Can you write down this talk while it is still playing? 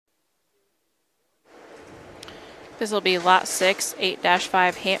This will be Lot 6,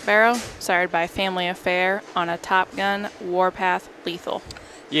 8-5 Hamp Barrow, sired by Family Affair on a Top Gun Warpath Lethal.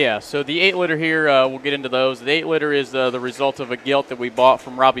 Yeah, so the 8-liter here, we'll get into those. The 8-liter is the result of a gilt that we bought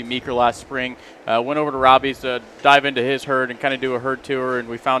from Robbie Meeker last spring. Went over to Robbie's to dive into his herd and kind of do a herd tour, and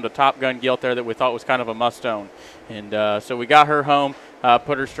we found a Top Gun gilt there that we thought was kind of a must-own. And so we got her home,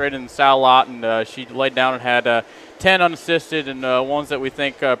 put her straight in the sow lot, and she laid down and had 10 unassisted and ones that we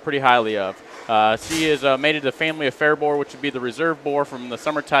think pretty highly of. She is made it a Family Affair boar, which would be the reserve boar from the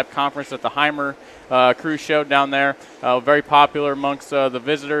summer type conference at the Heimer cruise show down there. Very popular amongst the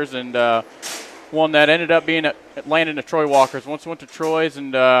visitors, and one that ended up being landed at Troy Walker's. Once went to Troy's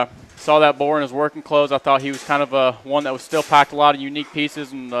and saw that boar in his working clothes. I thought he was kind of one that was still packed a lot of unique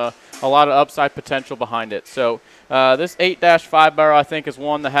pieces and a lot of upside potential behind it. So this 8-5 barrow, I think, is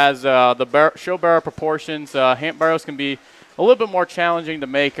one that has the show barrow proportions. Hamp barrows can be a little bit more challenging to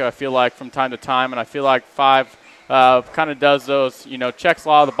make, I feel like, from time to time, and I feel like 5 kind of does those, checks a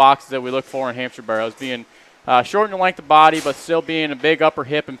lot of the boxes that we look for in Hampshire barrows, being short in the length of body, but still being a big upper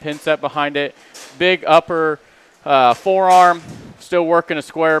hip and pin set behind it, big upper forearm, still working a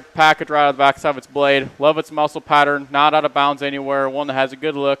square package right out of the backside of its blade. Love its muscle pattern, not out of bounds anywhere, one that has a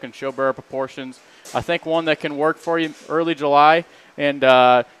good look and show barrow proportions. I think one that can work for you early July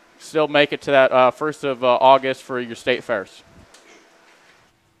and still make it to that 1st of August for your state fairs.